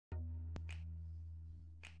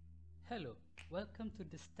Hello, welcome to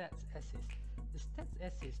the Stats Assist. The Stats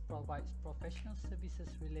Assist provides professional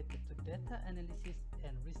services related to data analysis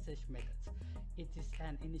and research methods. It is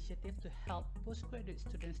an initiative to help postgraduate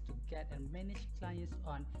students to get and manage clients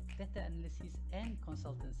on data analysis and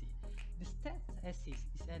consultancy. The Stats Assist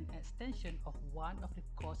is an extension of one of the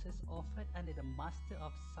courses offered under the Master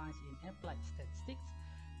of Science in Applied Statistics,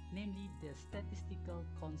 namely the Statistical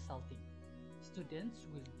Consulting. Students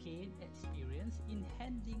will gain experience in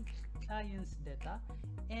handling clients' data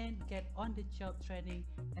and get on-the-job training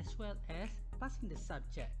as well as passing the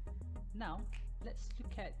subject. Now, let's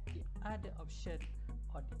look at the other option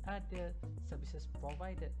or the other services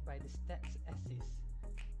provided by the Stats Assist.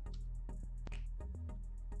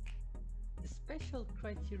 The special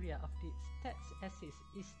criteria of the Stats Assist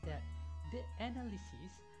is that the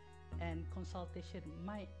analysis and consultation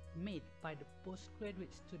made by the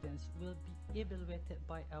postgraduate students will be evaluated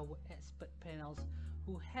by our expert panels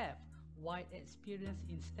who have wide experience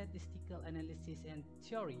in statistical analysis and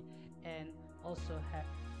theory, and also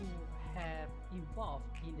who have involved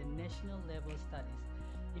in the national level studies.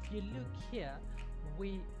 If you look here,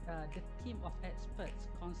 the team of experts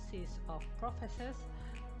consists of professors,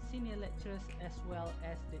 senior lecturers, as well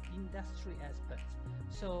as the industry experts.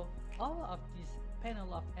 So all of this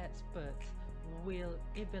panel of experts will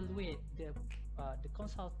evaluate the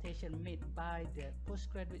consultation made by the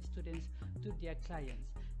postgraduate students to their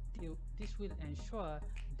clients. This will ensure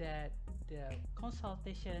that the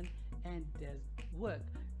consultation and the work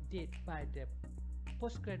did by the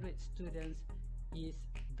postgraduate students is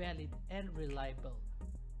valid and reliable.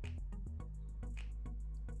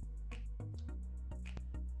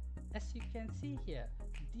 As you can see here,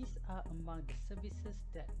 these are among the services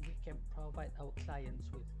that we can provide our clients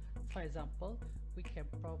with. For example, we can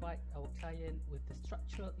provide our client with the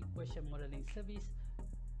structural equation modeling service.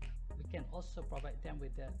 We can also provide them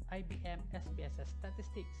with the IBM SPSS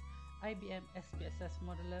statistics, IBM SPSS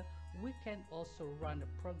modeler. We can also run the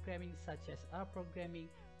programming such as R programming,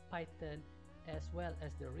 Python, as well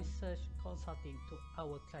as the research consulting to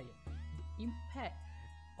our client. The impact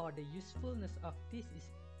or the usefulness of this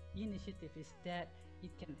initiative is that it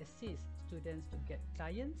can assist students to get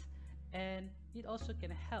clients, and it also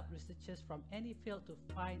can help researchers from any field to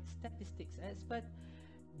find statistics expert.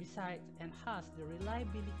 Besides, enhance the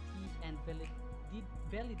reliability and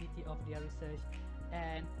validity of their research.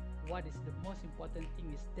 And what is the most important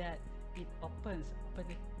thing is that it opens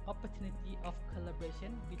opportunity of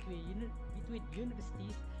collaboration between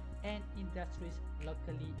universities and industries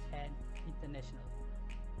locally and internationally.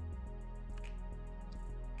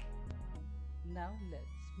 Now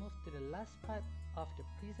let's move to the last part of the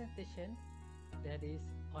presentation, that is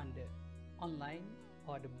on the online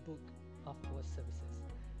or the book of our services.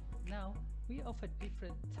 Now we offer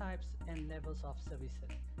different types and levels of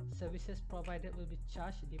services. Services provided will be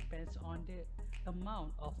charged depends on the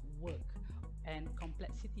amount of work and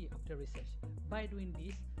complexity of the research. By doing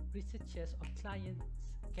this, researchers or clients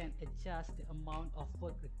can adjust the amount of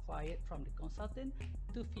work required from the consultant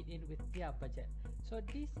to fit in with their budget. So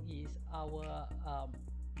this is our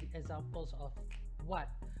the examples of what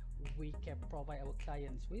we can provide our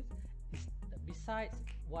clients with. Besides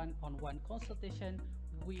one-on-one consultation,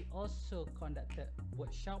 we also conducted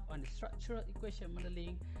workshop on the structural equation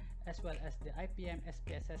modeling as well as the IBM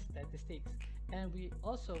SPSS statistics, and we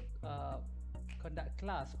also conduct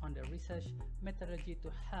class on the research methodology to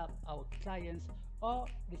help our clients or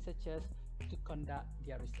researchers to conduct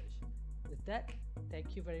their research. With that,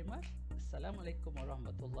 thank you very much. Assalamualaikum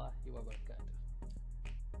warahmatullahi wabarakatuh.